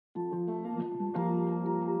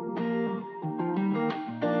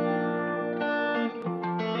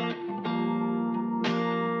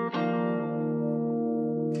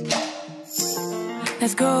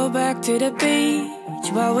Let's go back to the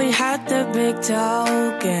beach where we had the big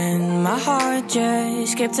talk, and my heart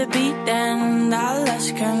just skipped a beat and I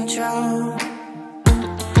lost control.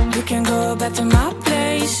 We can go back to my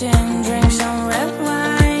place and drink some red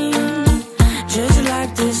wine, just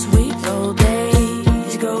like the sweet old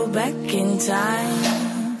days, go back in time.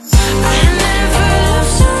 I never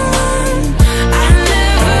loved someone, I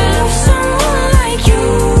never loved someone like you,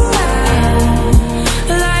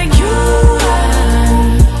 like you.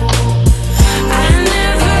 I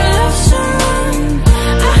never loved someone,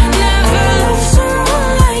 I never loved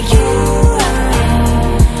someone like you,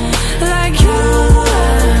 like you.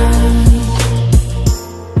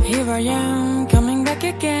 Here I am, coming back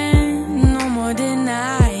again, no more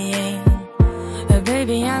denying,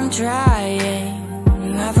 baby I'm trying.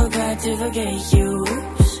 I forgot to forget you,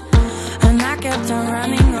 and I kept on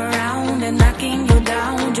running around and knocking you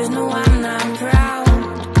down. Just know I'm not proud,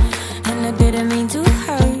 and I didn't mean to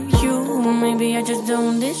hurt you. Maybe I just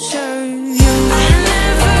don't deserve you. I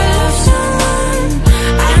never loved someone,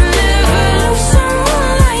 I never loved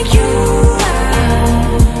someone like you,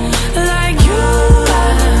 like you.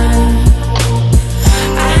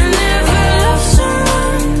 I never loved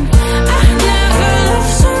someone, I never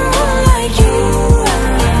loved someone like you,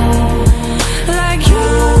 like you.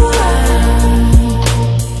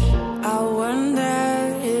 I wonder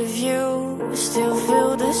if you still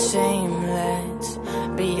feel the same. Let's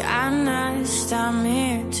be honest, I'm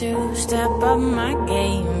here to step up my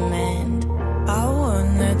game, and I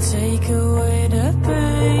wanna take away the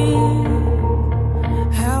pain.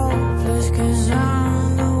 Helpless 'cause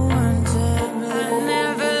I'm the one to blame. I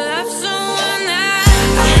never loved someone,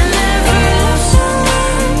 I never loved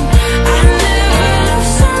someone, I never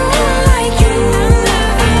loved someone like you, I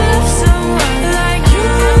never loved someone like you,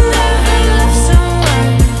 I never loved someone,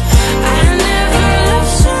 I never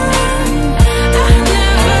loved someone, I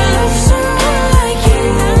never loved someone like you,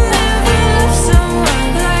 I never loved someone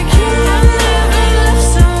like you, I never loved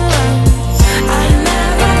someone, I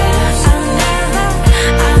never loved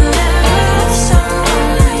someone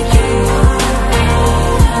like you,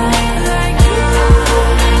 like you. I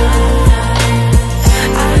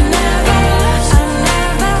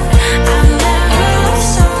never loved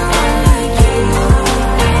someone like you,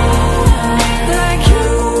 like you.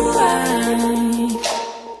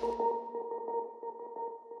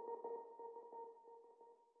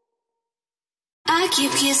 I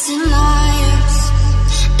keep kissing liars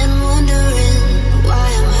and wondering why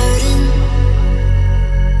I'm hurting.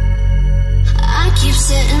 I keep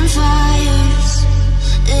setting fires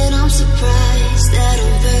and I'm surprised that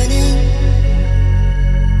I'm burning.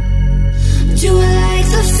 Do I like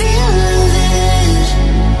the feel of it?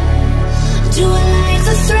 Do I like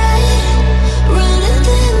the thread running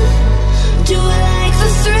thin? Do I like the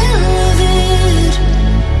thrill of it?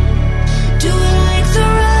 Do I like the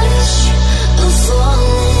rush of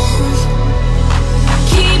falling?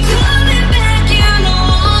 Keep coming back, you know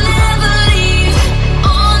I'll never leave.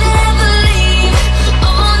 I'll never leave.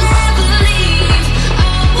 I'll never leave.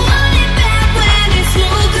 I want it back when it's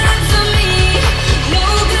no good for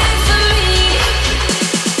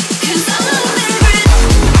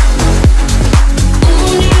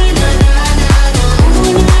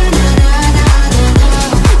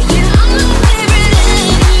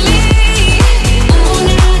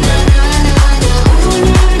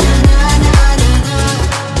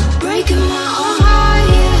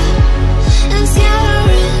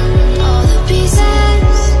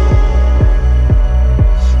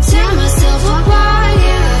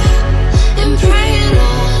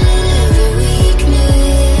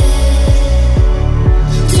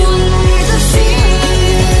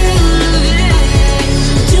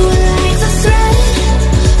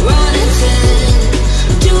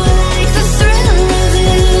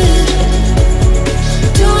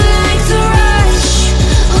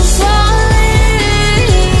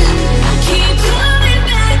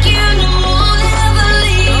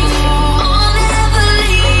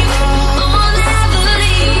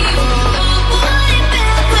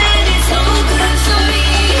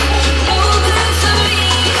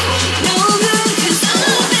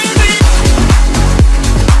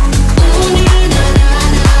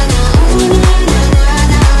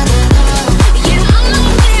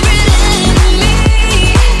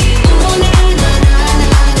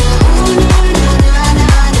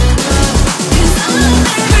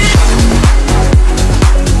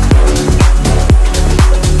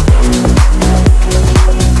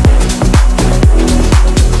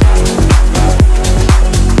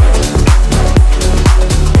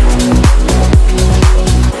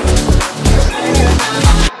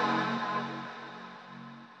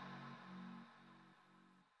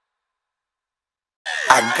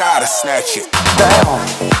gotta snatch it. Damn.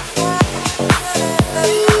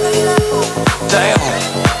 Damn.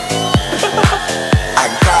 I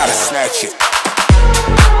gotta snatch it.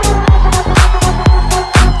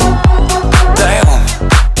 Damn.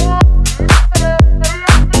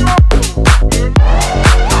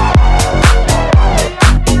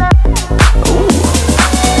 Ooh.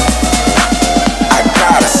 I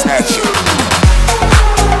gotta snatch it.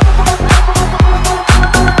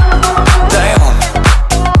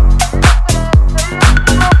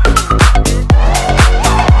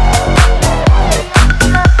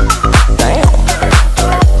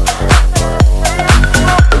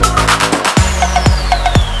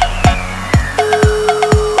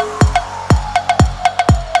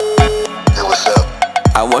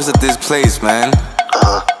 I was at this place, man.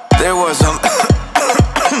 There was some.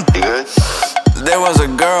 You good? There was a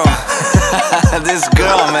girl. This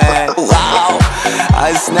girl, man. Wow.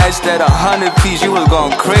 I snatched at 100 piece. She was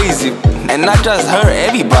going crazy. And not just her,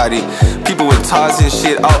 everybody. People were tossing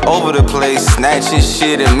shit all over the place, snatching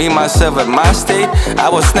shit. And me, myself, at my state, I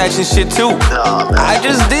was snatching shit too. I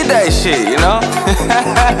just did that shit, you know?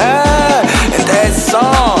 And that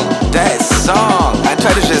song. I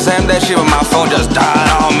tried to Shazam that shit, but my phone just died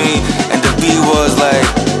on me. And the beat was like,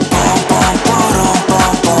 bum, bum, ba-dum,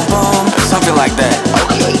 bum, bum, bum. Something like that.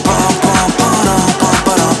 Okay. Bum, bum, ba-dum, bum,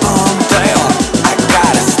 ba-dum, bum. Damn, I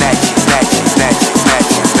gotta snatch it, snatch it, snatch it, snatch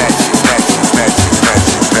it, snatch it, snatch it, snatch it, snatch it, snatch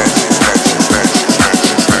it, snatch it, snatch it, snatch it, snatch it,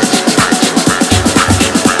 snatch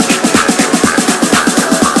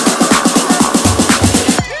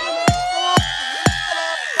it.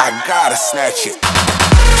 I gotta snatch it.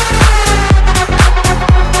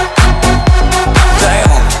 Damn.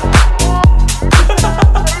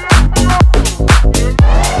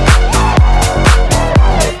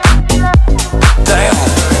 Damn.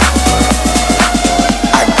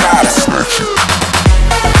 I gotta snatch it.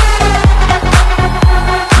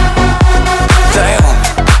 Damn.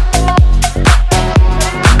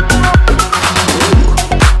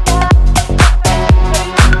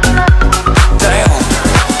 Damn.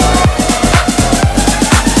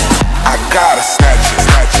 I gotta snatch it,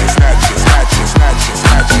 snatch it, snatch it, snatch it, snatch it,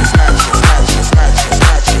 snatch it, snatch it, snatch it, snatch it,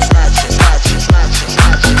 snatch it, snatch it, snatch it, snatch it, snatch it, snatch it,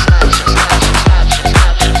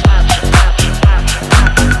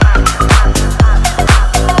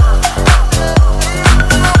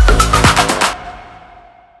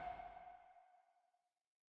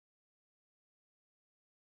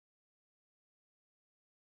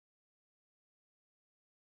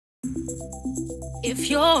 If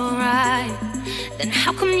you're right, then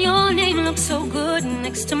how come your name looks so good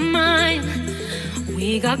next to mine?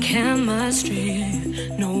 We got chemistry,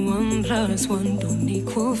 no 1 + 1 don't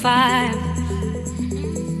equal 5.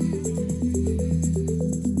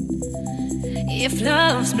 If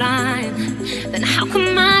love's blind, then how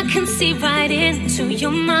come I can see right into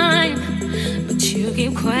your mind? But you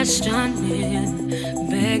keep questioning,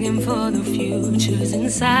 begging for the futures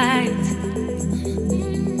inside.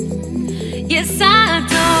 Yes, I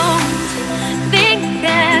don't think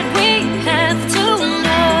that we have to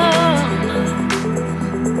know,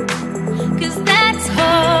 'cause that's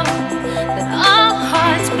all that our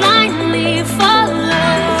hearts blindly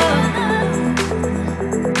follow.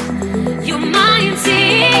 Your mind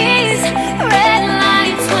sees red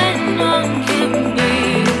lights when none can be.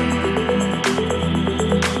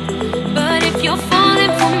 But if you're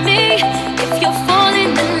falling for me, if you're falling,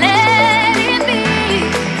 then let it be.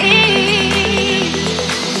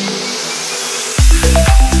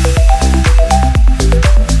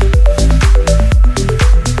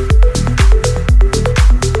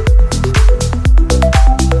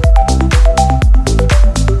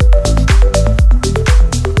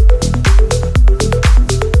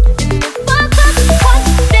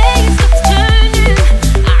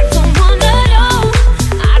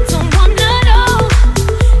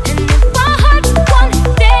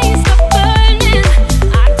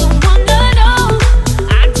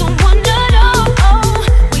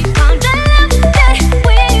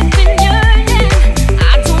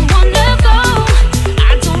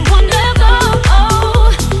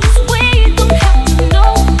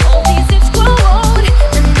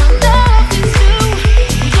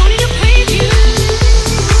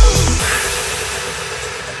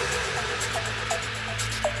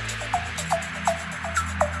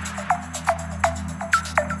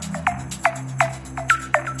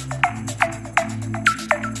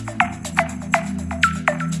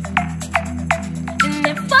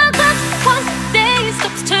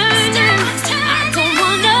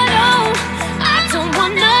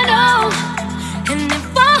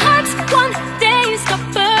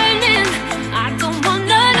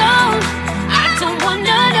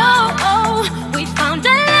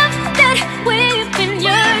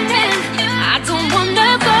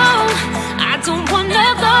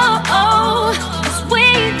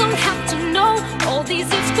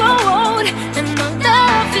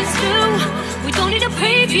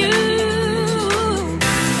 preview.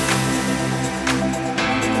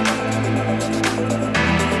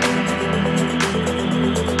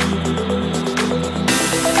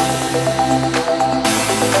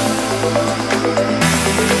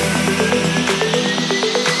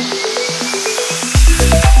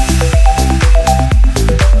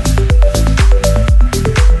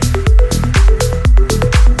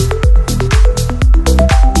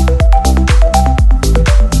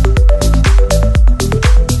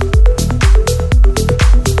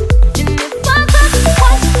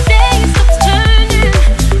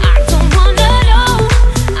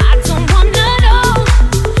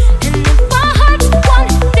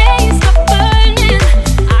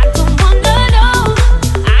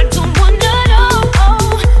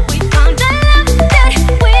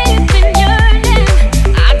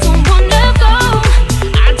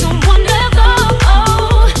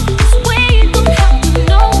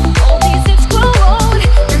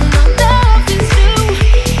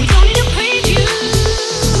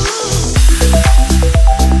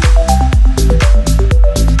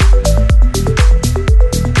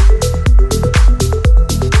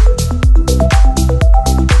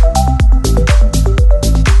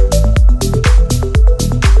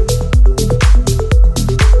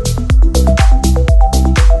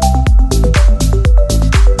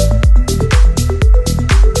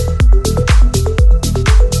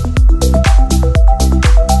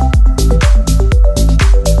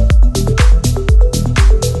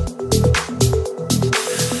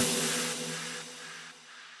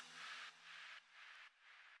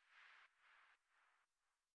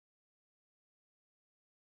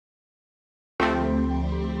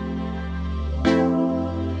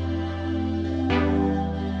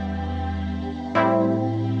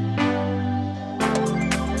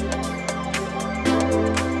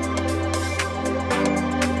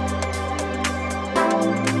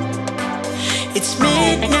 It's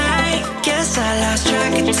midnight, guess I lost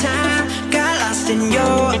track of time. Got lost in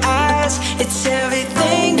your eyes. It's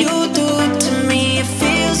everything you do to me, it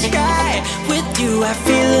feels right. With you I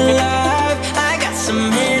feel alive. I got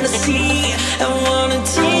some Hennessy, I wanna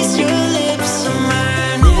taste your lips on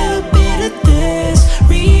mine. A bit of this,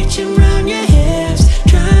 reaching around your hips,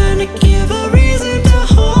 trying to give a reason to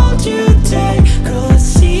hold you tight. Girl, I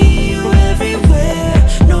see you everywhere,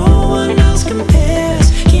 no one else compares.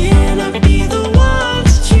 Can I be the one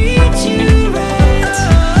to treat you right?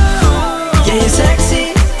 Yeah, you're sexy,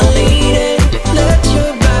 I lead it, let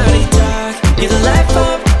your body talk. You're the life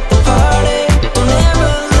of the party, don't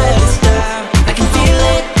ever let it stop. I can feel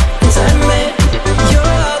it inside me,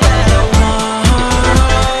 you're all that I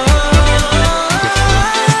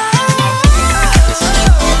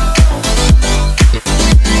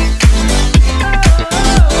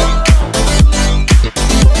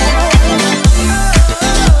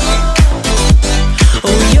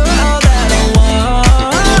oh, you're all that I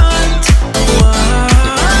want.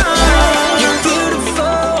 You're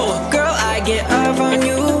beautiful, girl, I get off on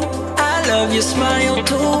you. I love your smile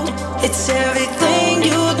too. It's everything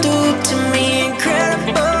you do to me,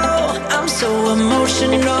 incredible. I'm so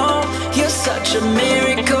emotional, you're such a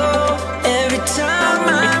miracle. Every time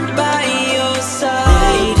I'm by your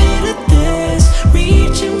side, bit of this,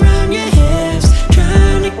 reaching around your hips,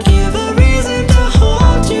 trying to give a reason to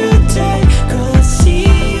hold you tight. Girl, I see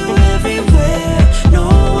you everywhere, no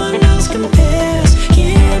one else compares.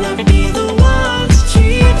 Can I be the one to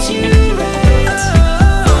treat you right?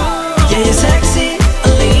 Yeah, you're sexy, I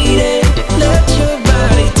lead it, let your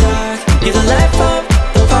body talk. You're the life of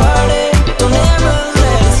the party, don't ever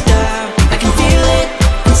let it stop. I can feel it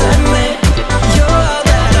inside me, you're all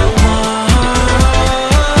that I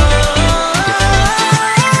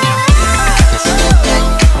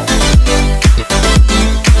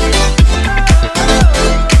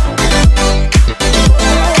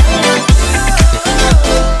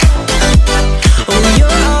oh,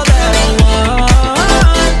 you're all that I want.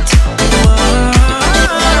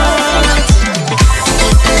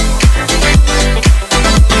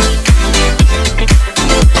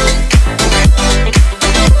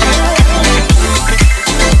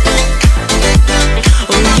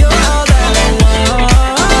 Oh, you're all that I want.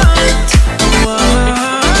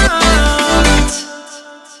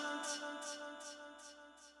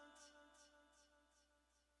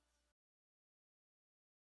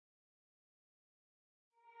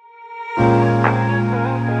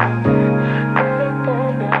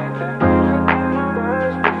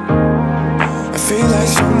 I feel like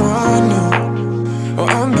someone new. Oh,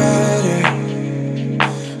 I'm better,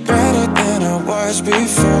 better than I was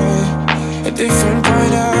before. A different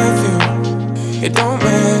point of view. It don't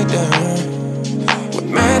matter. What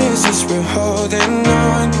matters is we're holding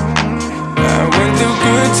on. I went through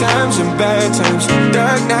good times and bad times,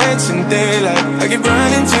 dark nights and daylight. I keep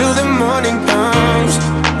running till the morning comes.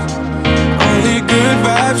 Only good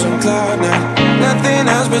vibes on cloud nine, nothing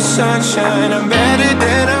else but sunshine. I'm better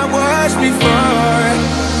than I was before.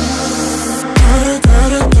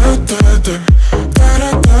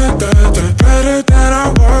 Better than I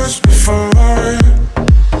was before.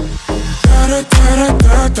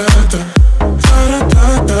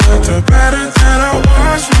 Better than I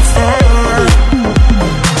was before.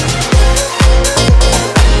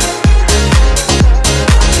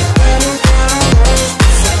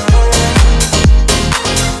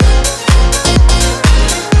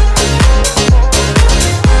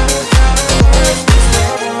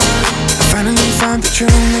 Finally found the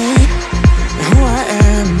true me, who I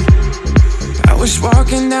am. I was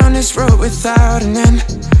walking down this road without an end.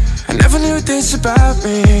 I never knew this about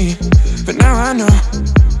me, but now I know.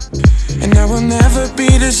 And I will never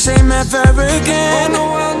be the same ever again. Oh no,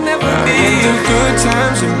 I'll never be. I went through good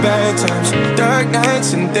times and bad times, dark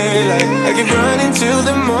nights and daylight. I keep running till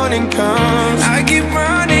the morning comes. I keep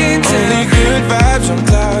running till only good vibes on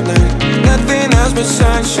cloud nine, nothing else but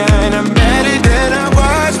sunshine. I'm better than I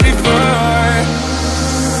was before.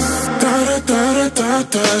 Da da da da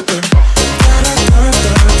da da.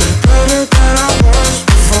 Better than I was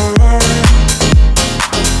before.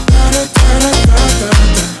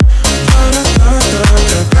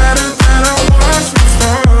 Better than I was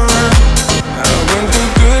before. I went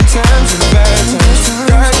through good times and bad times,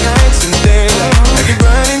 dark nights and daylight. I keep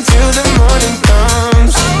running till the morning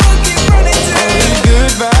comes. Only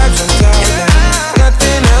good vibes on cloud nine,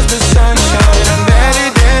 nothing else but sunshine. I'm better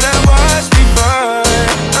than I was before.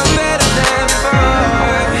 I'm better than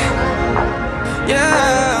before.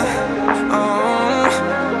 Yeah.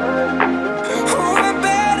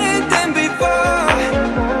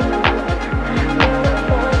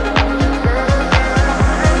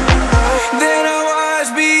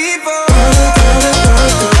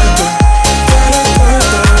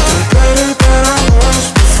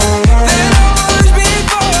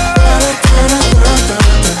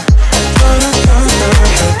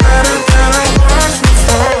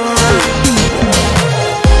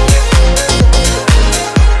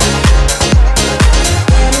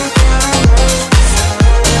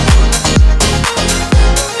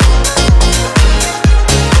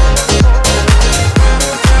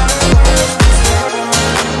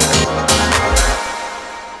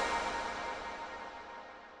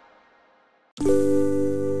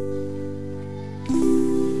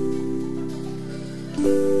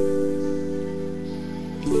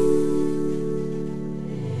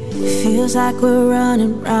 Feels like we're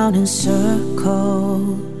running round in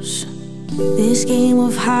circles. This game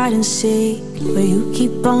of hide and seek, where you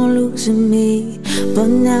keep on losing me. But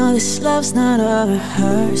now this love's not a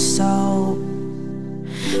rehearsal,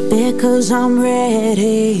 because I'm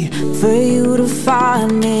ready for you to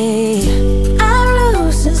find me. I'm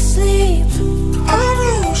losing sleep,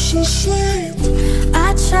 I'm losing sleep.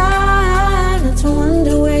 I try not to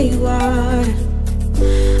wonder where you are.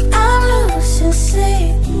 I'm losing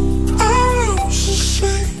sleep,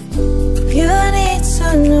 you need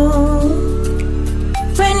to know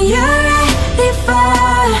when you're ready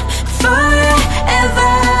for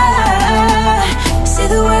forever. Say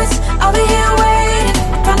the words, I'll be here waiting.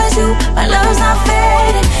 I promise you, my love's not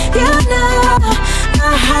fading. You know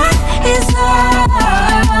my heart is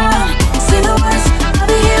on. Say the words, I'll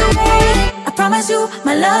be here waiting. I promise you,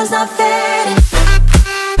 my love's not fading.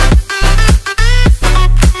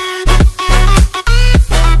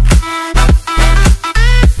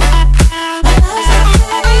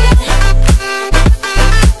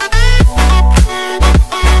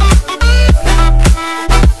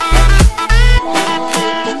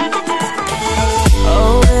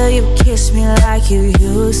 You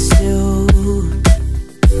used to.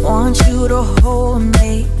 Want you to hold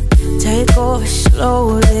me, take over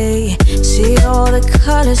slowly. See all the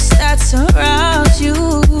colors that surround you.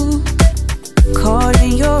 Caught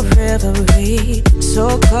in your reverie,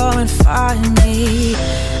 so come and find me.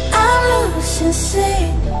 I'm losing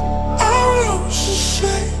sleep, I'm losing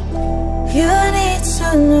sleep. You need to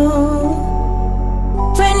know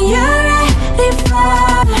when you're ready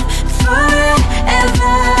for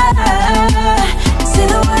forever. Say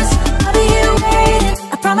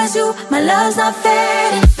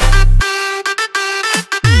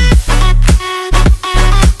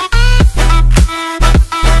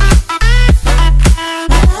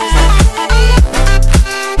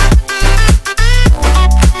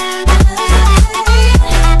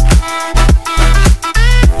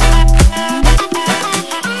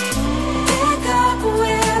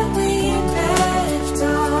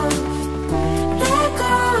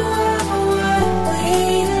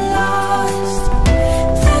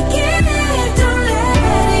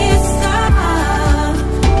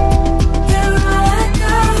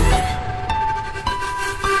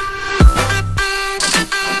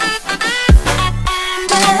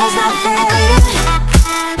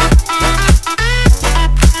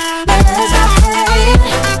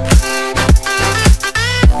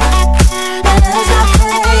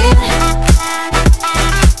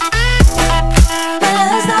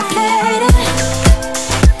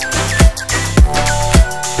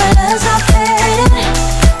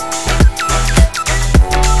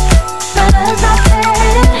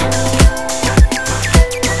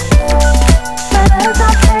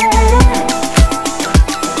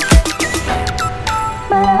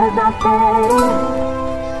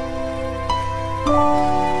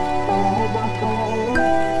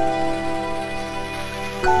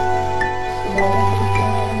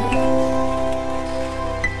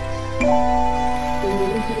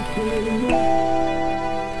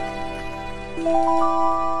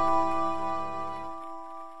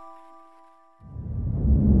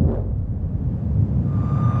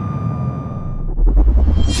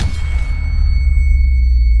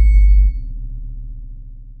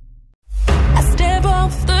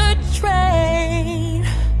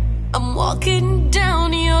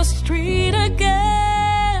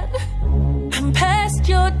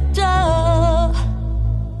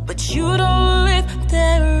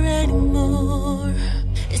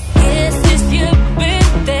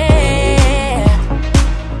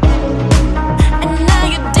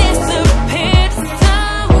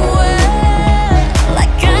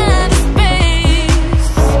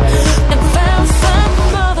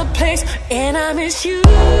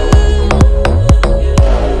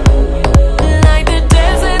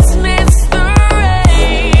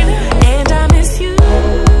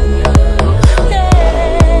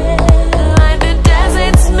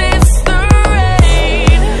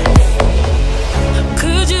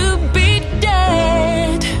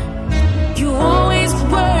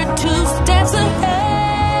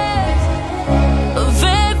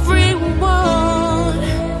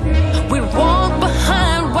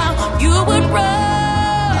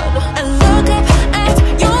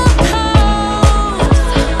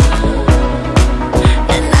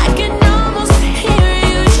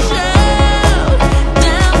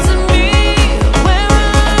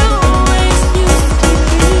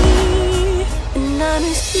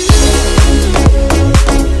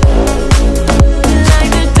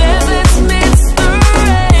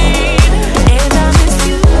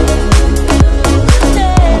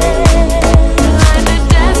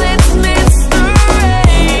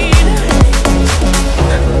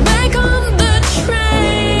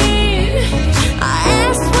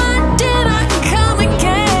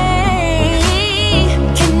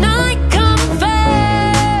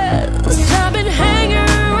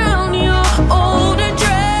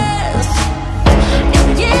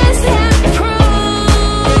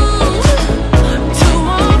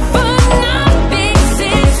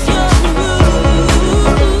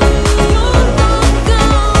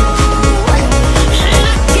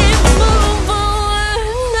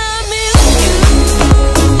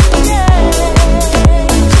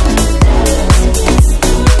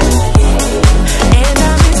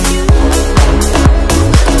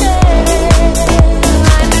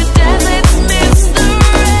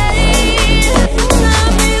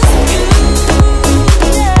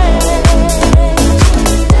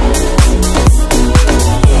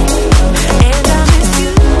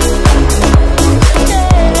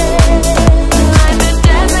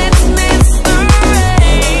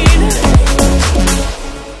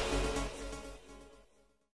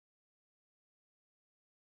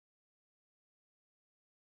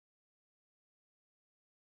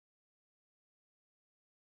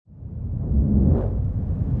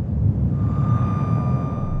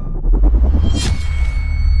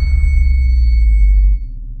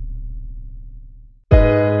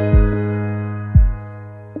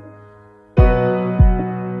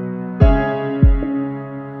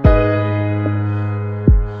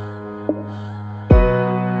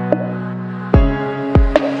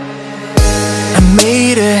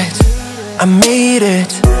I made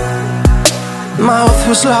it. Mouth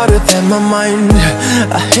was louder than my mind.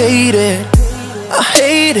 I hate it, I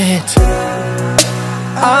hate it.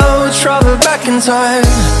 I would travel back in time.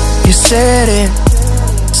 You said it,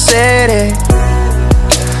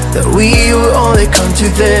 that we would only come to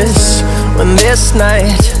this. When this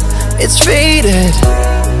night, it's faded.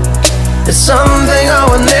 It's something I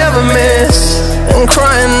would never miss. And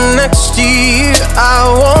crying next to you, I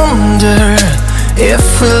wonder if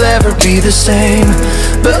we'll ever be the same.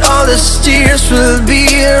 But all these tears will be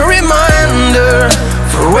a reminder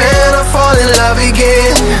for when I fall in love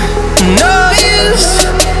again. No use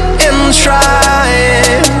in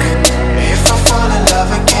trying. If I fall in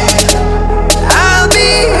love again, I'll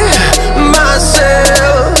be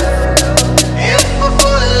myself. If I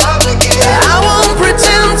fall in love again, I won't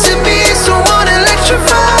pretend to be someone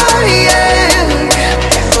electrifying.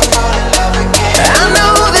 If I fall in love again, I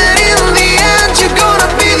know that in the end you're gonna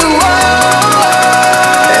be the one.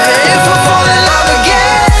 If I fall in love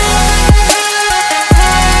again.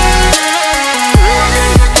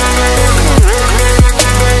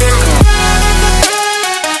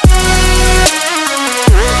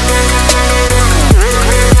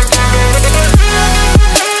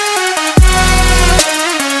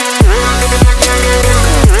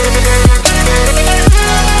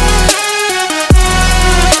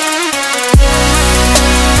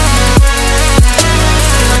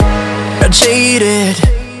 jaded,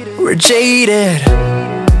 we're jaded.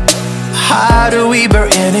 How do we bear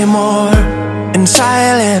anymore? In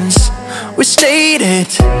silence, we stated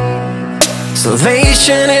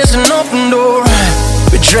salvation is an open door.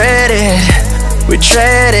 We dread it, we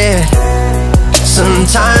dread it.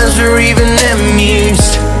 Sometimes we're even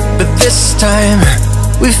amused, but this time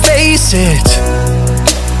we face it.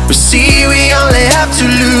 We see we only have to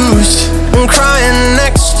lose. I'm crying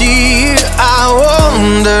next to you, I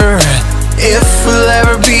wonder if we'll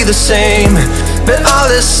ever be the same. But all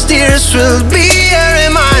these tears will be a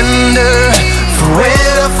reminder for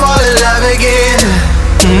when I fall in love again.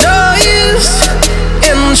 No use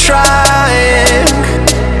in trying.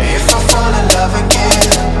 If I fall in love again,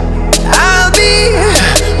 I'll be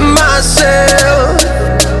myself.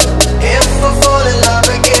 If I fall in love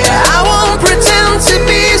again, I won't pretend to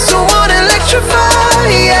be someone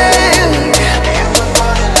electrifying. If I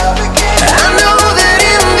fall in love again, I know that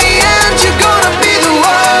in the end you're gonna be the one.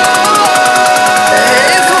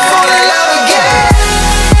 If I fall in love again.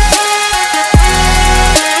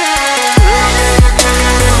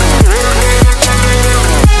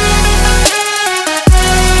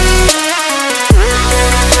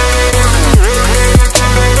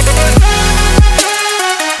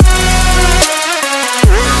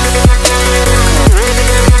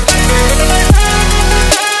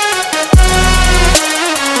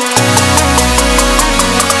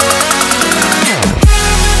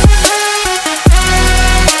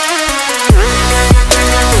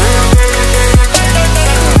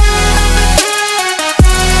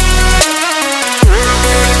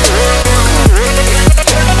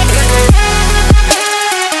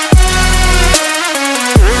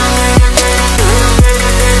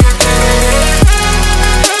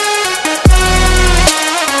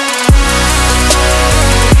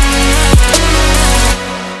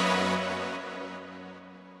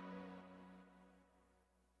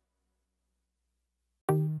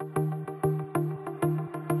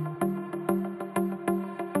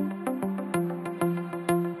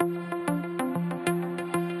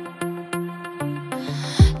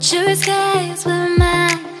 Cherry skies were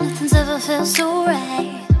mine, nothing's ever felt so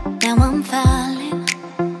right. Now I'm falling,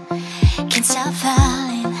 can't stop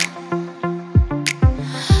falling.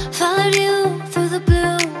 Followed you through the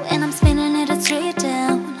blue, and I'm spinning it straight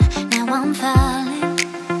down. Now I'm falling,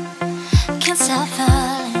 can't stop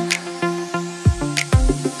falling.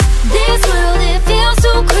 This world, it feels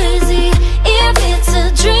so crazy. If it's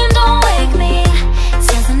a dream, don't wake me.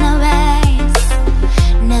 Stars in the rise,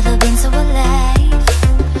 never been so alive.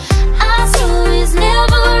 Our story's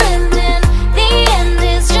never ending, the end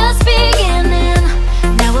is just beginning.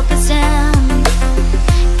 Now up and down,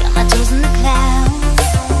 got my toes in the clouds.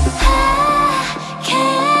 I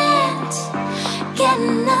can't get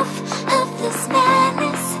enough of this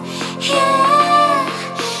madness. Yeah,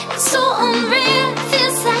 it's so unreal,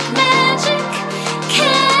 feels like magic.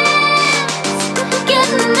 Can't get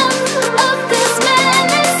enough of this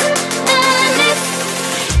madness, madness.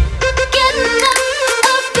 Get enough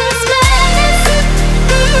of this madness.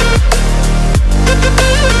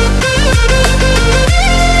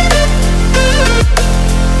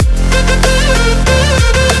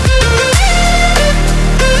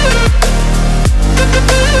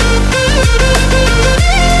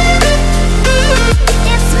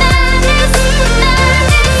 It's madness,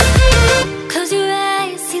 madness. Close your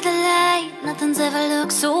eyes, see the light. Nothing's ever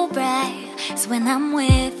looked so bright. It's when I'm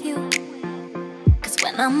with you. Cause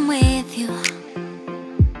when I'm with you,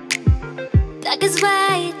 black is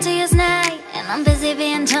white, day is night, and I'm busy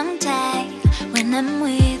being tongue-tied. When I'm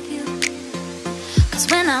with you, cause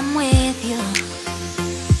when I'm with you,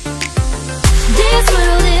 this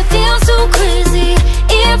world, it feels so crazy.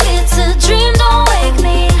 If it's a dream, don't wake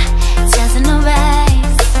me. Stars in the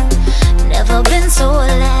rise, never been so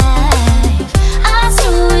alive. Our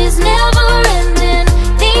story's never ending,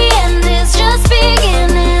 the end is just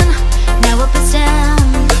beginning. Now up and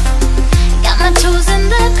down, got my toes in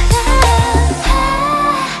the clouds. I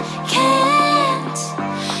can't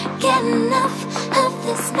get enough of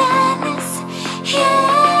this madness.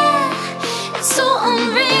 Yeah, it's so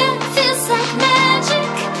unreal, feels like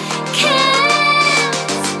magic. Can't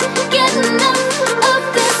get enough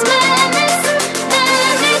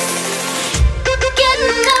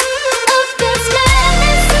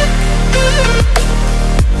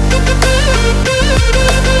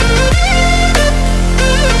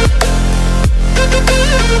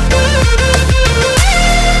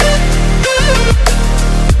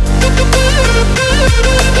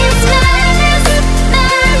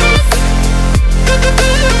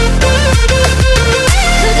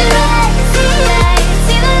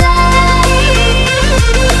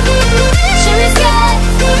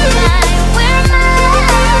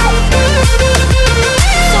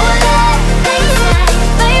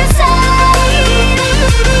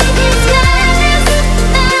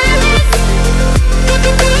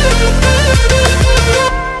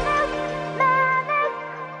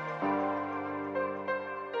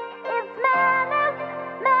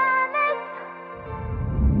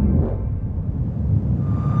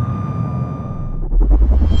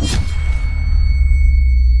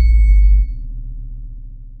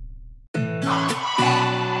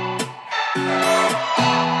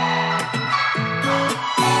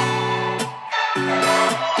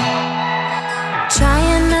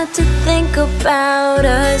about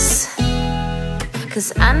us.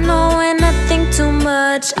 Cause I know when I think too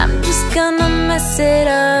much, I'm just gonna mess it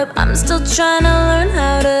up. I'm still trying to learn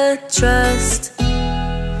how to trust,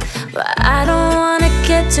 but I don't wanna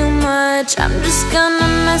get too much, I'm just gonna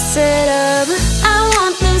mess it up. I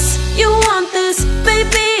want this, you want this,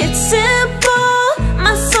 baby, it's simple.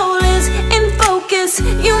 My soul is in focus,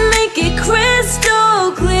 you make it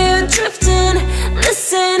crystal clear. Drifting,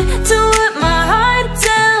 listen to what my heart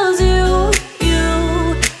tells you.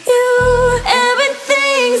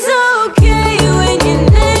 Everything's okay when you're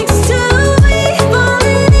next to me.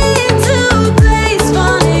 Falling into place,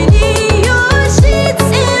 falling in your sheets.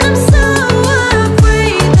 And I'm so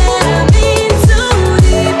afraid that I'm in too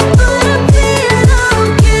deep, but I feel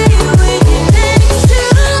okay when you're next to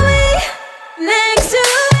me. Next to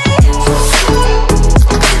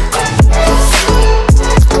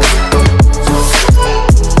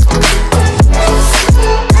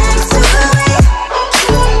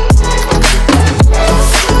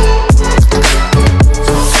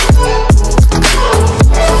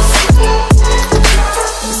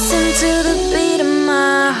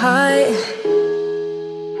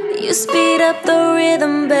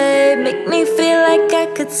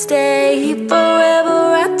stay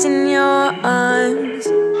forever wrapped in your arms.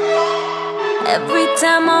 Every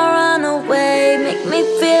time I run away, make me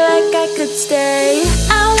feel like I could stay.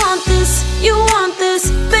 I want this, you want this,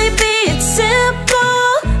 baby, it's simple.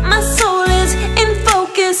 My soul is in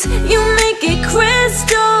focus, you make it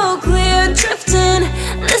crystal clear. Drifting,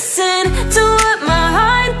 listen to what my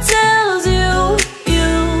heart tells you.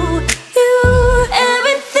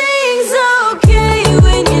 Everything's okay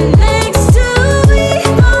when you're next to me.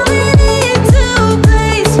 Falling into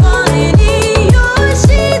place, falling in your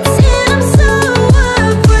sheets. And I'm so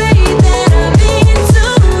afraid that I'm in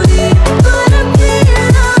too deep, but I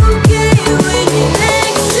feel okay when you're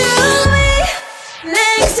next to me.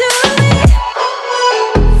 Next to me.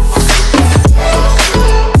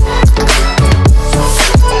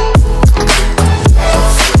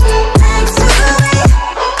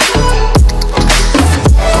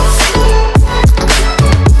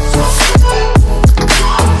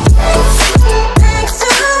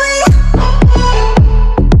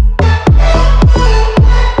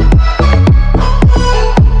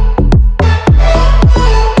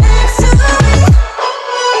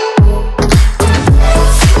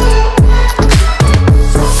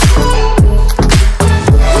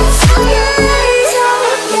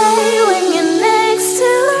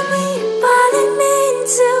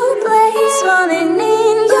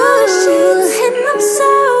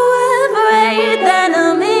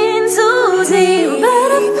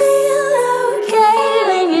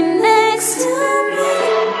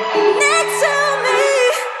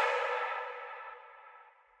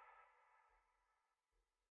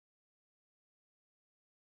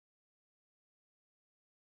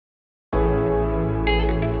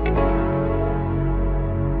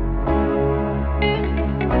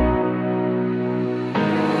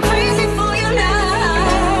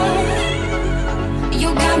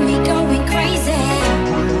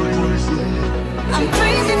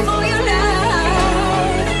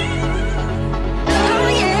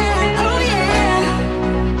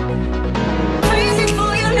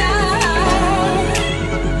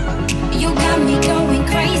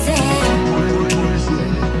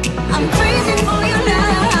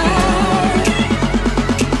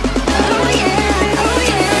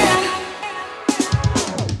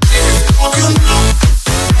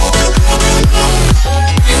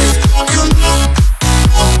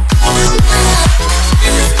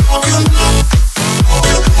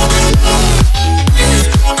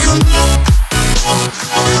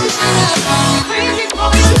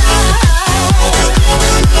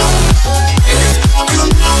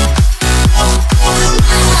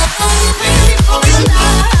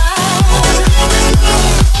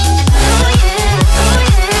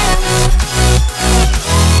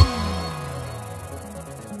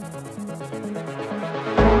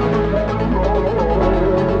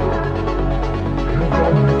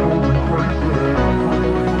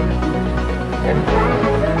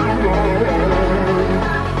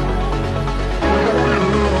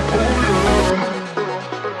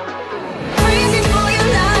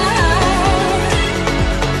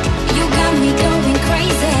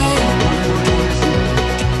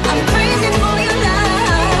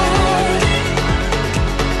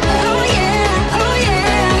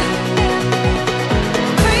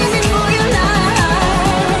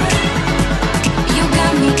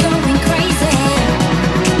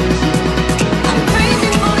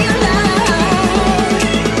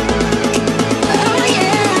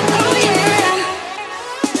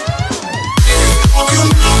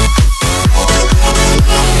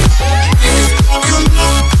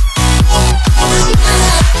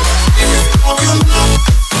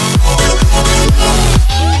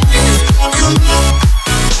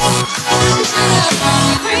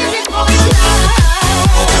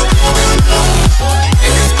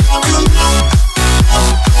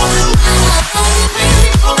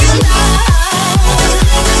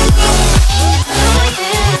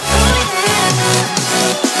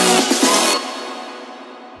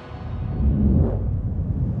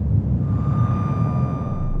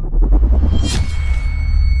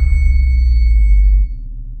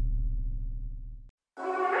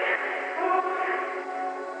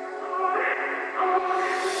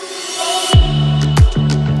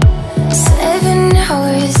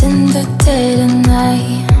 hours in the dead of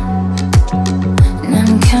night, and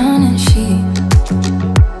I'm counting sheep.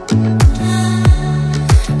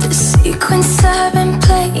 The sequence I've been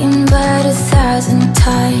playing about 1,000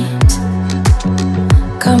 times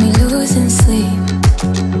got me losing sleep.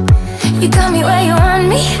 You got me where you want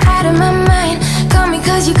me, out of my mind. Got me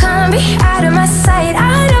cause you can't be out of my sight,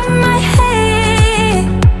 out of my head.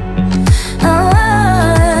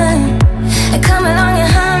 Come along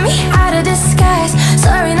and hunt me out of disguise.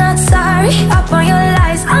 Sorry, not sorry, up on your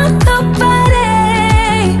lies. I'm nobody.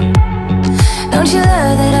 Don't you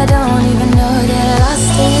love that I don't even know that I lost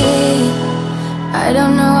it? I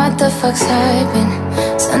don't know what the fuck's happened.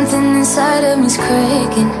 Something inside of me's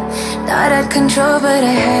cracking. Not out control but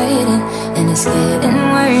I hide it, and it's getting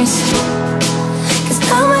worse. Cause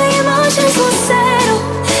now my emotions won't settle.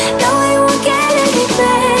 No, it won't get any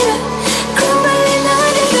better. Crumbling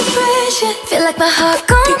under the pressure. Feel like my heart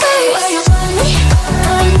gon' burst. Where you want me?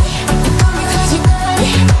 Cause you got me.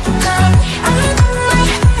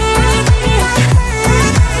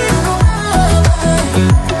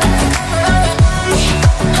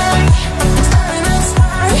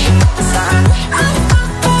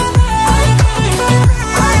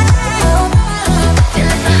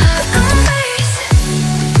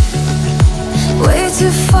 Too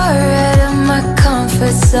far out of my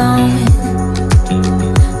comfort zone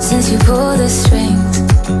since you pulled the strings.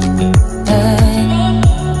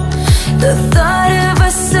 The thought of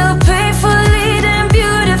us so painfully damn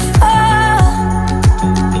beautiful,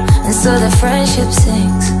 and so the friendship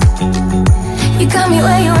sinks. You got me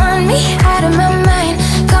where you want me, out of my mind.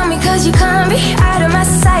 Got me cause you can't be out of my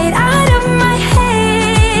sight, out of my head.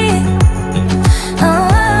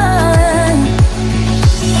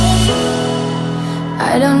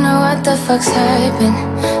 I don't know what the fuck's happened.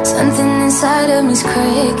 Something inside of me's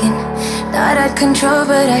cracking. Not out control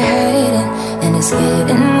but I hide it, and it's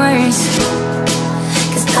getting worse.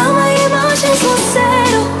 Cause now my emotions won't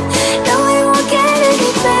settle. No, it won't get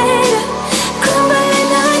any better.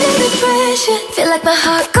 Crumbling under the pressure. Feel like my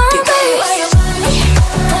heart gon' burst.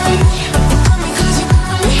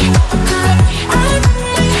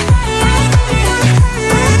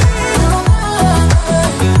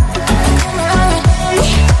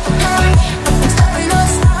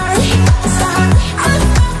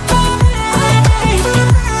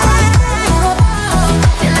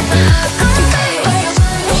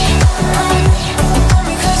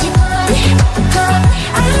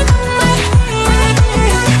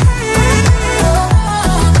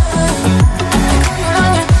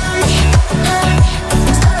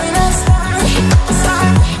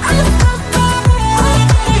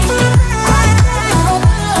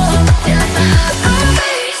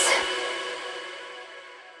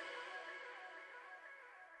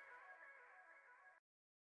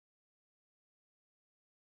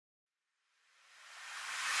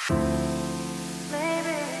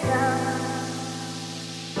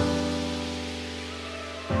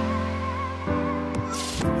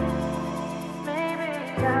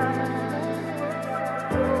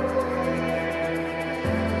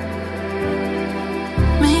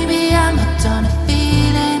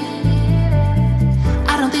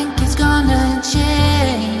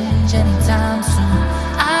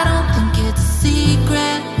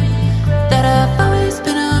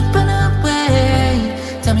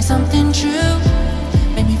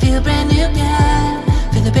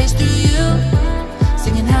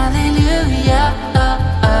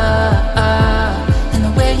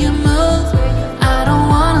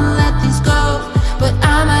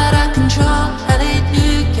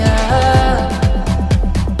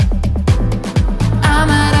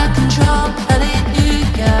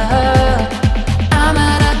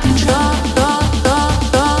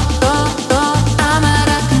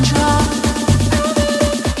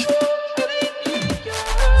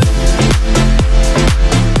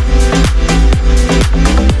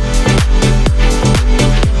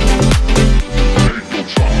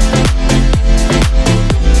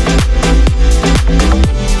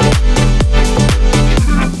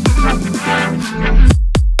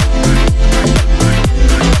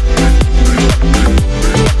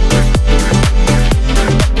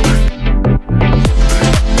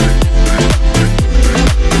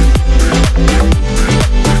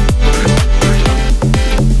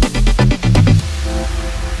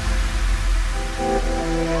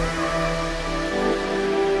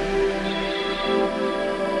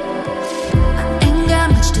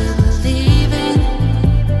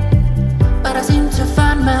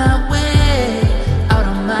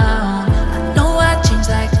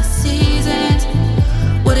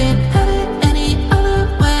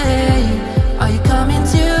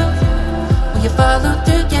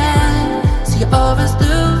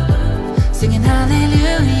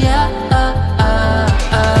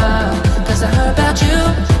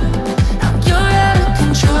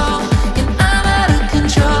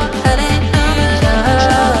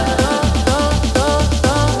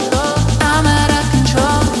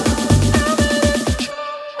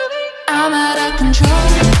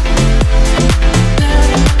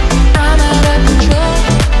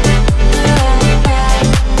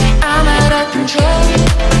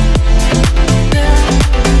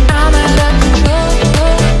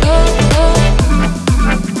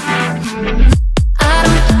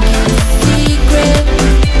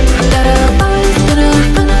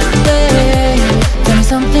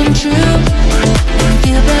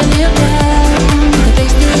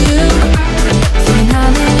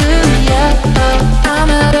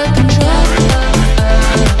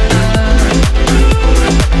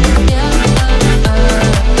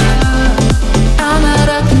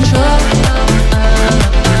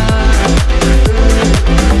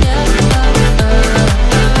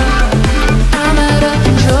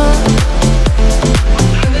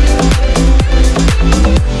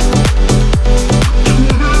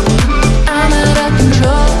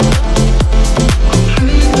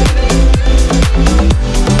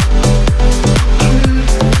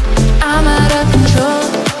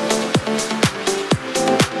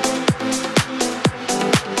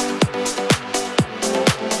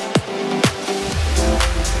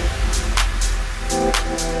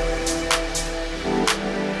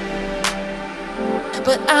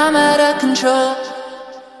 I'm out of control.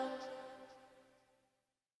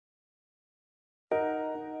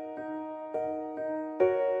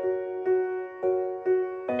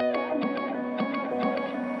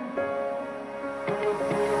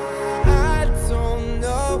 I don't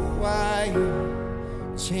know why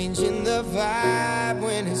changing the vibe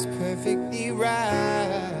when it's perfectly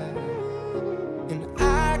right, and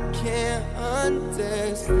I can't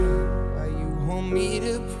understand why you hold me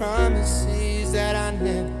to promises that I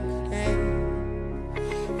never can.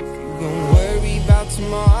 If you gon' worry about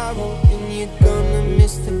tomorrow, then you're gonna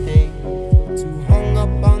miss the day. Too hung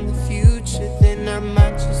up on the future, then I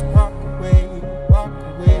might just walk away, walk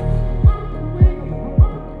away.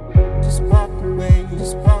 Just walk away,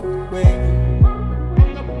 just walk away.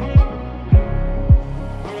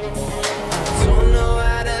 I don't know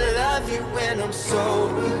how to love you when I'm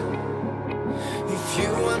sober. If you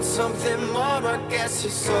want something more, I guess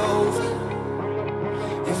it's over.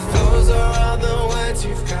 If those are all the words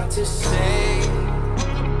you've got to say,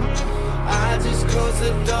 I just close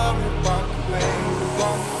the door and walk away,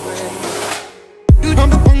 walk away. You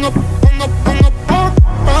don't hung up, hung up, hung up,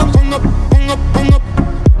 hung up, hung up, hung up.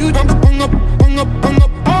 You don't hung up, hung up, hung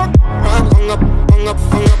up, hung up, hung up, hung up,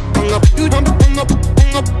 hung up. You don't hung up,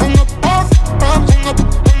 hung up, hung up, hung up,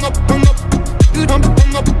 hung up, hung up. You don't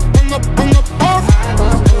hung up, hung up, hung up, hung up,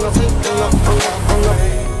 hung up.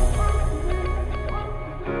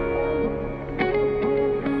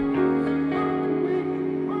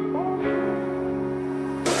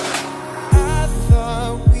 I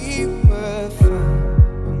thought we were fine,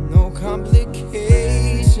 with no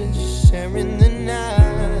complications, just sharing the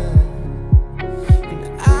night. And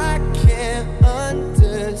I can't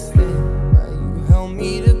understand why you held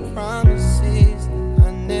me to promises that I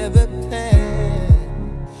never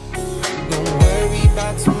planned. Don't worry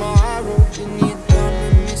about tomorrow, then you're gonna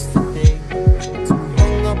miss the day. Too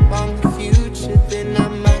hung up on the future, then I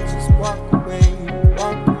might just walk away,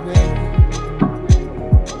 walk away.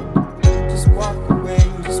 Just walk away,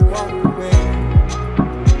 just walk away.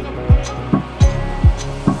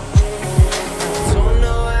 I don't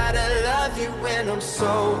know how to love you when I'm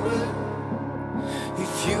sober.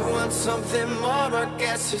 If you want something more, I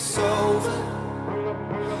guess it's over.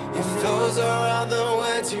 If those are all the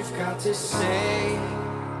words you've got to say,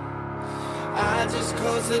 I just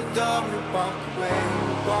close the door and walk away,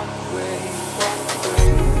 walk away, walk away.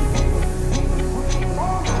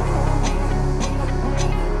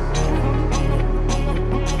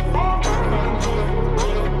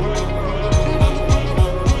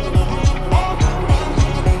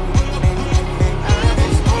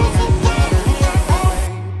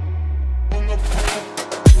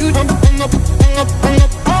 You don't hung up, hung up, hung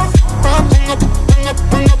up, hung up, hung up,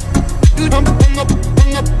 hung up. You don't hung up,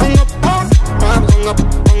 hung up, hung up, hung up, hung up,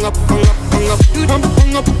 hung up, hung up. You don't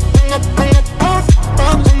hung up, hung up, hung up,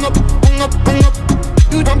 hung up, hung up, hung up.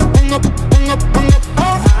 You don't hung up, hung up, hung up, hung up,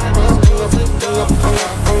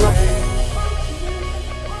 hung up.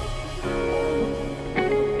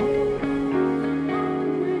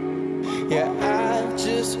 Yeah, I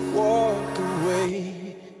just walk away.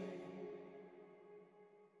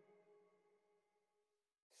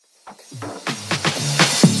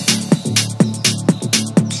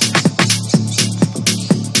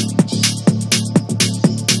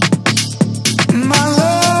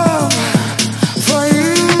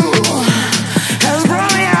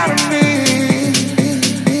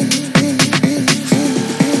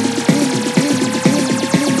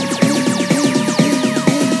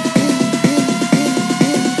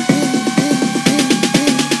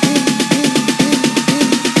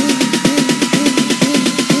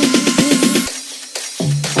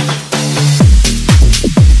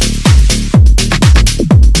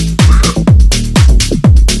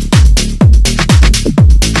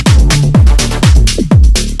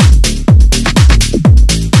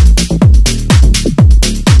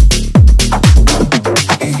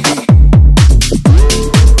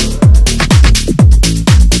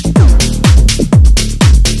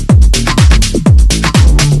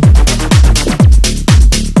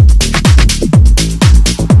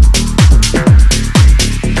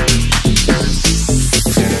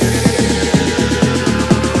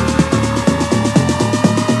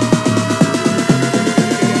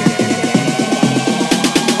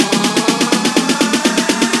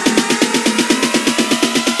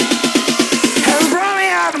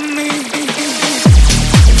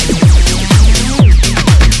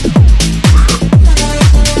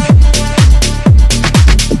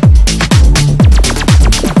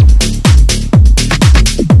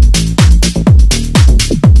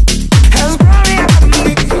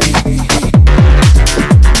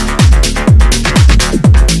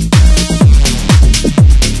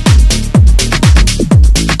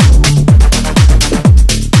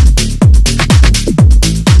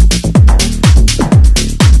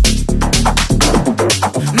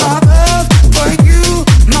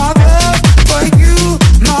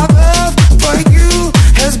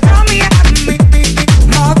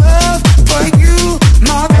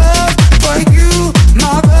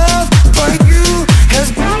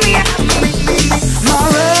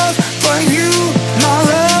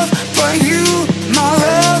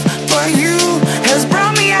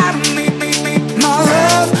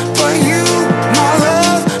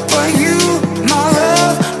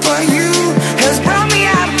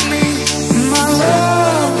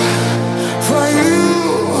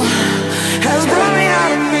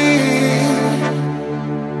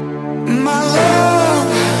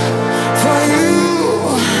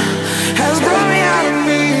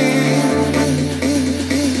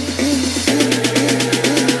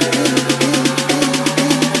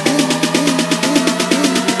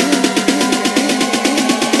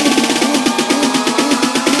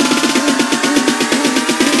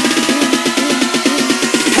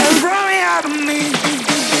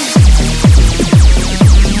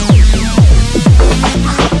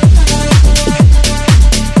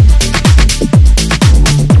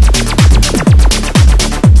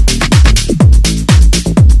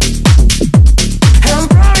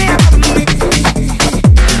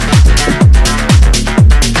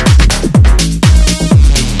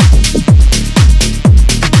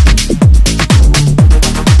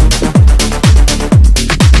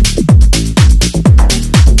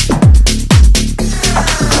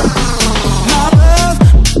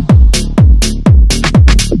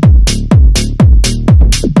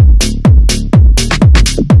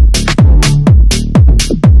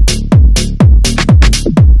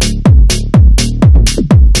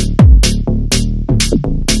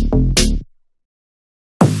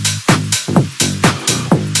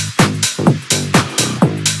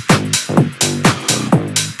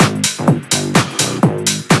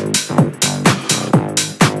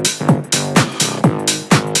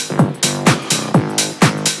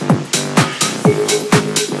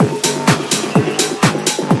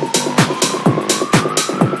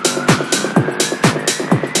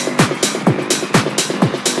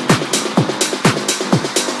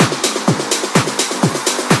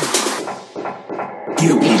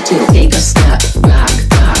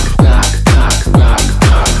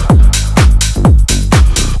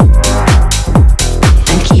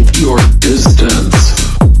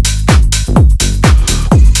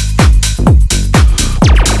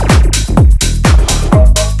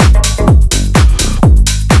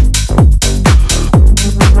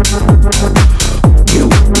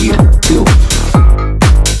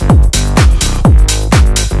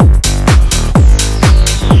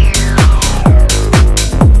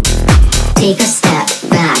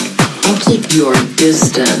 your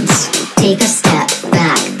distance. Take a step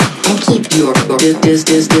back and keep Your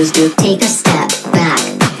distance. Take a step back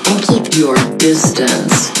and keep Your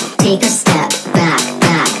distance. Take a step back,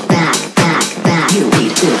 back, back, back, back. You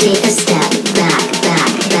need to Take a step back,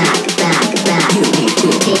 back, back, back, back. You need to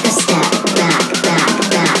Take a step back, back,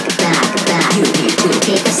 back, back, back. You need to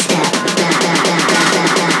Take a step back, back, back,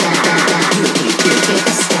 back, back, back, back. You need to Take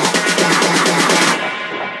a step back, back, back,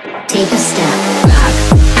 back. Take a step back.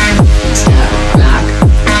 Step back.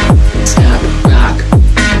 Step back.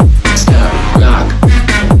 Step back.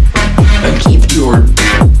 And keep your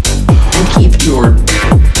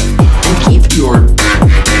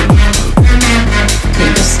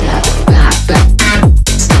take a step back, back,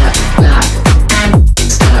 step back,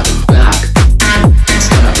 step back,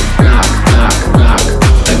 step back, back, back,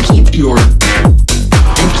 and keep your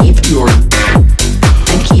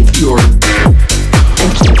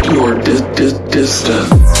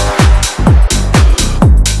distance.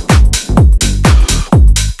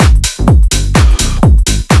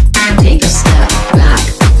 Take a step back.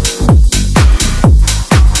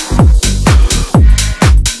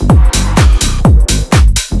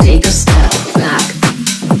 Take a step back.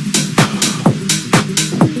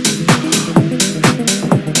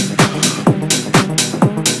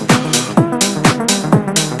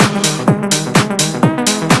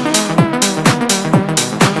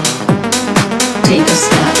 Take a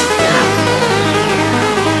step back.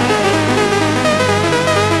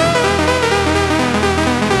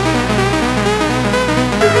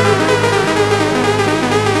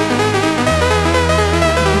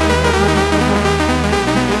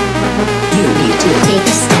 You need to Take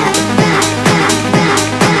a step back, back, back,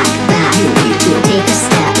 back, back. You need to Take a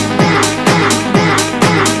step back, back, back,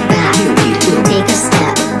 back, back. You need to Take a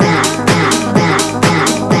step back, back, back, back,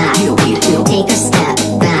 back. You need to Take a step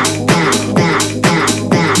back, back, back, back,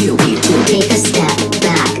 back. You need to Take a step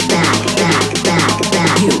back, back, back, back,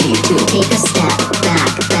 back. You need to Take a step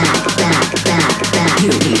back, back, back, back, back. You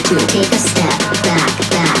need to Take a step back,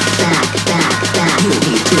 back, back, back, back. You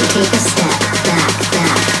need to Take a step back,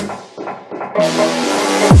 back.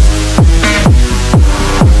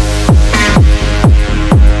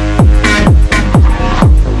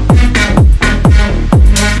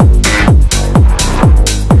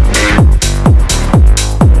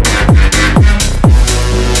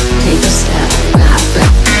 take a step back,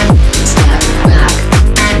 back, step back,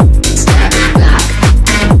 step back,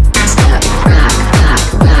 step back,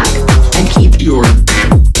 back, back, and keep your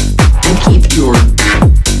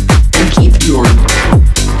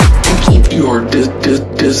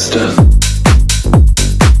distance.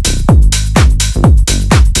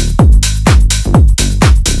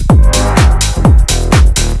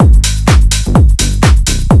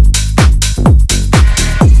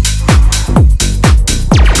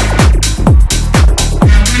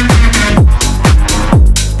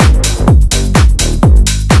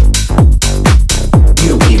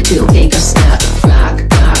 You need to take a step back,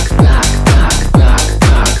 back, back, back, back,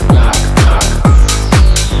 back, back, back.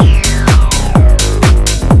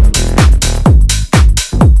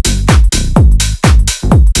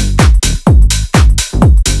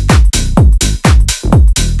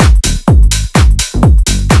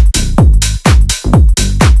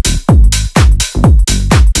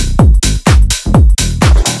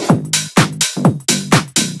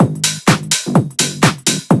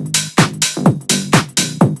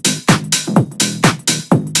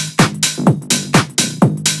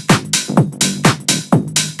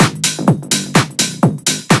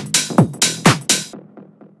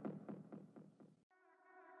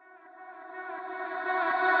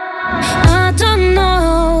 I don't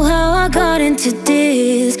know how I got into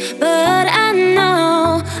this, but I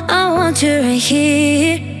know I want you right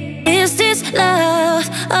here. Is this love?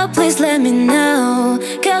 Oh, please let me know,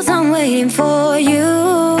 'cause I'm waiting for you.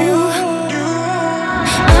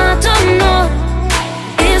 I don't know,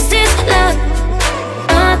 is this love?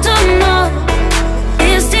 I don't know,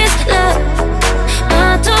 is this love?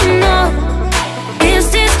 I don't know, is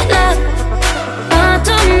this love? I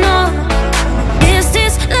don't know, is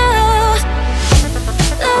this love?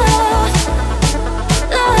 Love,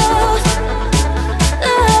 love,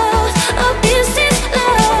 love. Oh, is this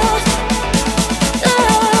love?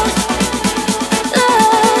 Love,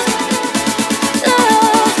 love,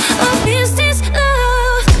 love. Oh, is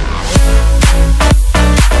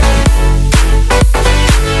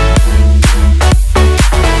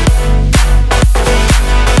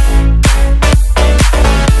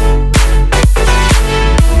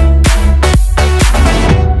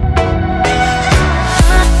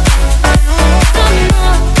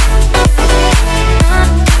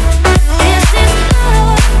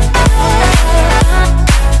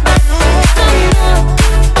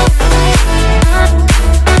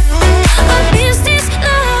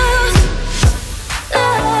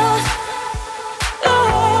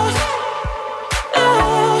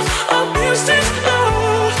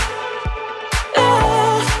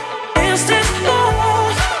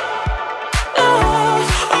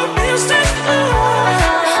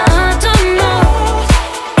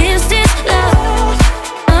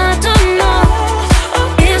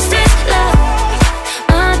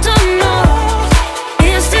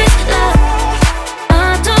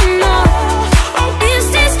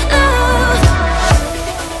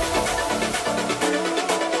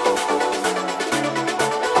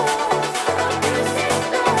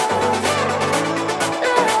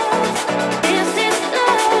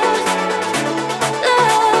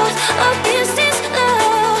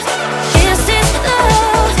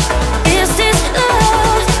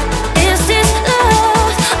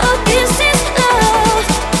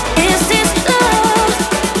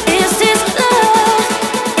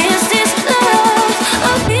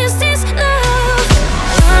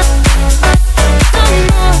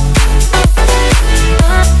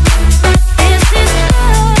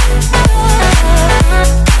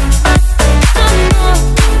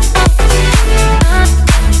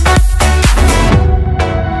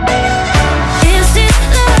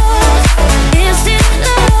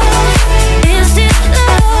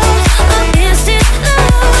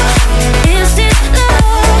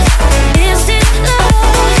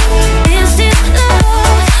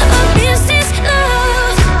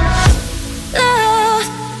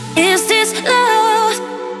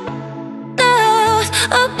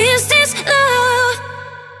or is this love?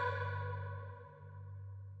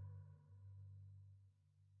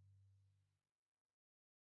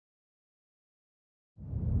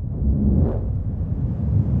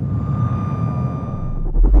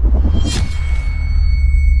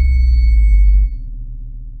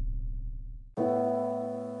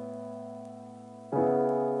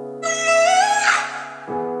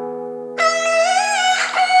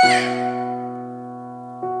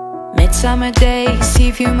 Summer days,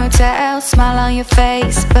 sea view motel, smile on your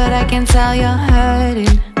face, but I can tell you're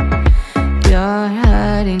hurting. You're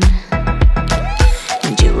hurting.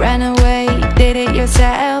 And you ran away, did it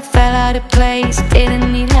yourself, fell out of place,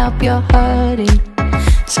 didn't need help, you're hurting.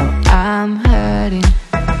 So I'm hurting.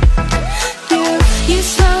 You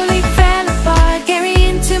slowly fell apart,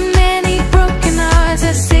 carrying too many broken hearts.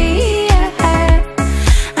 I see your hair,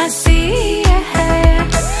 I see your hair,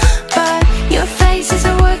 but your face is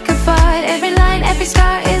a work of art. Every line, every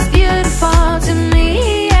scar is beautiful to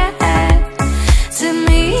me, yeah. To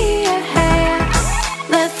me, yeah.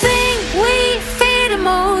 The thing we fear the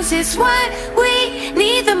most is what we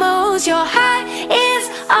need the most. Your heart is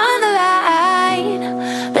on the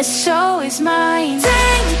line, but so is mine.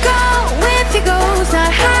 Tango with your goals,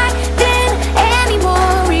 not hiding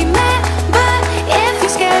anymore. Remember, if you're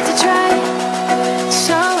scared to try,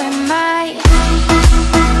 so am I.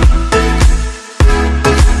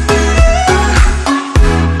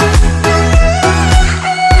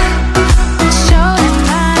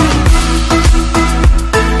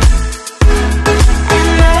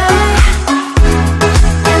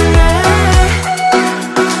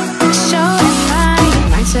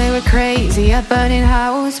 Crazy, a burning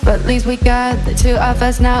house, but at least we got the two of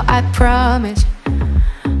us now. I promise,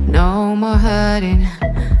 no more hurting.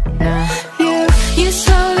 Nah. You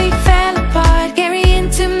slowly fell apart, carrying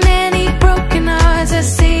too many broken hearts. I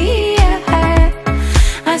see your hair,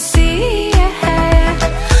 I see your hair,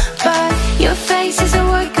 but your face is a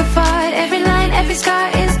work of art. Every line, every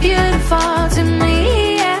scar is beautiful to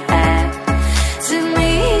me, yeah. To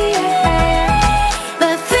me, yeah.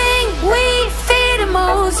 The thing we fear the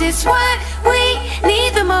most is what we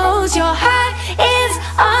need the most. Your heart is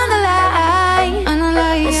on the line,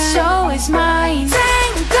 but so is mine.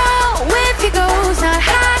 Tango with your goals, not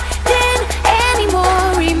hiding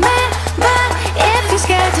anymore. Remember, if you're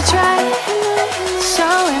scared to try, so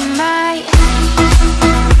am I.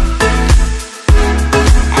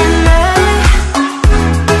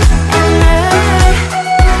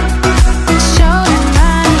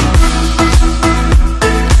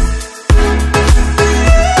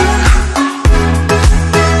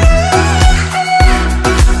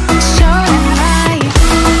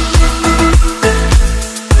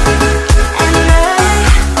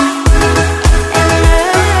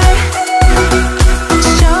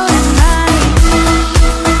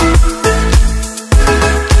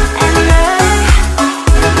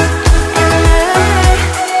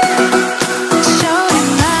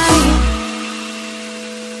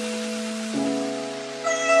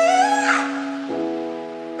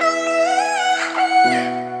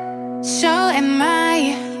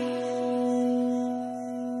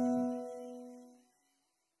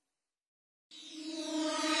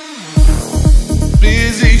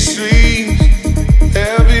 Busy streets,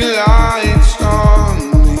 heavy lights on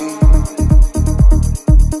me.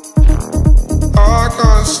 I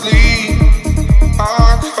can't sleep, I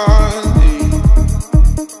can't leave.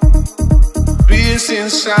 Piercing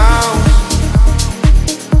sounds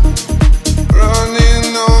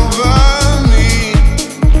running over me.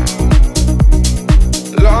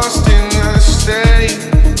 Lost in a state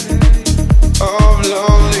of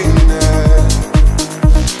loneliness.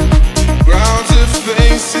 Ground to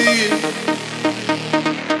face it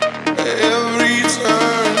every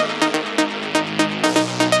turn.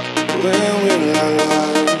 When will I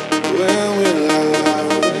lie? When will I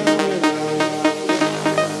lie?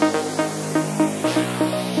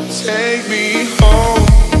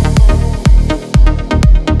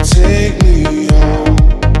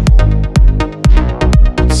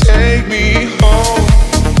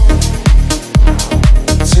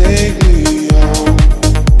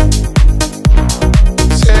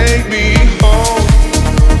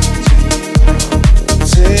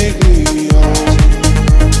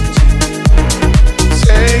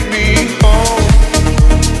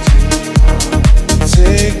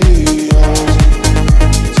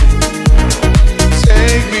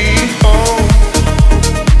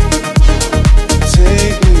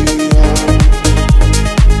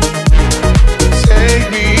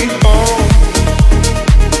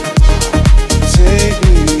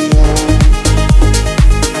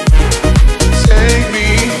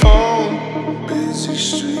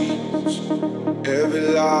 busy streets, every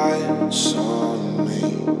light's on me.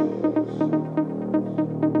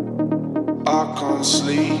 I can't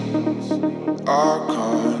sleep, I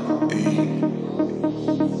can't eat.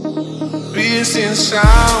 Piercing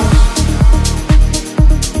sounds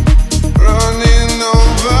running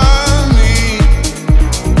over me,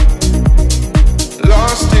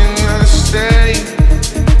 lost in a state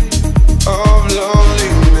of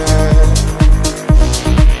loneliness.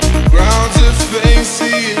 Ground to face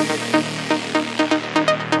it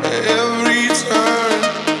every turn.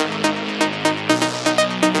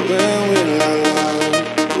 When will I love?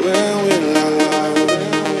 When will I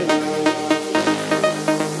love?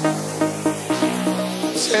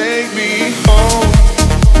 Take me home.